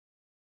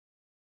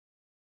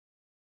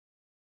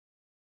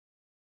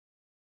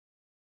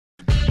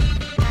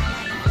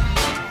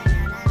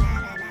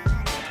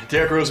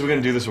Derrick Rose, we're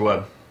gonna do this or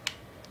what?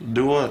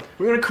 Do what?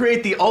 We're gonna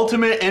create the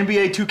ultimate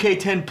NBA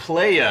 2K10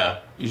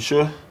 player. You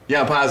sure?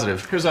 Yeah, I'm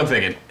positive. Here's what I'm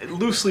thinking.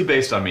 Loosely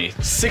based on me.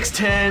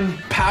 6'10",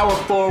 power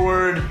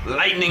forward,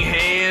 lightning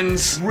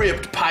hands,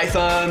 ripped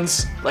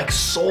pythons, like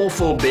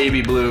soulful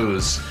baby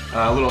blues.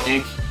 A little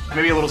ink,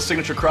 maybe a little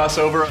signature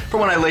crossover for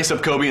when I lace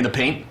up Kobe in the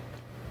paint.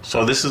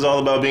 So this is all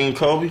about being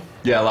Kobe?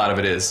 Yeah, a lot of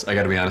it is. I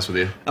gotta be honest with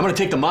you. I'm gonna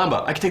take the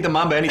Mamba. I can take the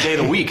Mamba any day of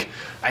the week.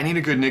 I need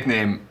a good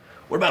nickname.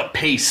 What about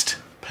Paste?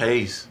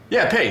 Pace.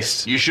 Yeah,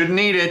 Paste. You shouldn't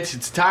eat it.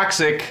 It's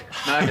toxic.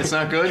 It's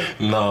not good?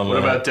 No, man. What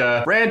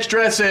about ranch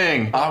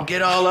dressing? I'll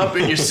get all up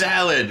in your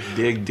salad.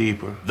 Dig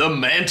deeper. The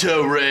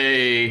Manta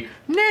Ray.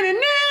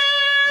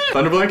 Na-na-na.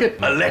 Thunder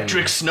Blanket?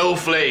 Electric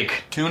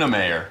Snowflake. Tuna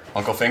Mayor.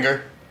 Uncle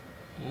Finger?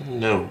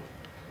 No.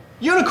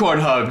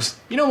 Unicorn Hugs.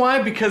 You know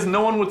why? Because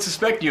no one would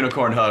suspect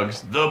unicorn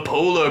hugs. The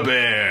Polar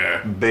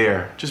Bear.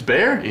 Bear. Just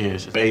bear? Yeah,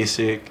 it's just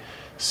basic,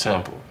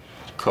 simple.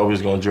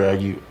 Kobe's gonna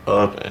drag you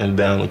up and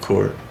down the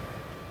court.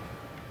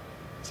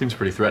 Seems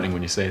pretty threatening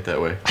when you say it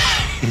that way.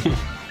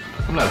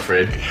 I'm not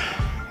afraid.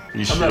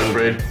 You should. I'm not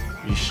afraid.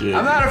 You should.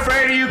 I'm not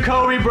afraid of you,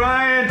 Kobe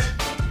Bryant.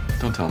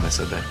 Don't tell him I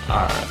said that.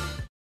 All right.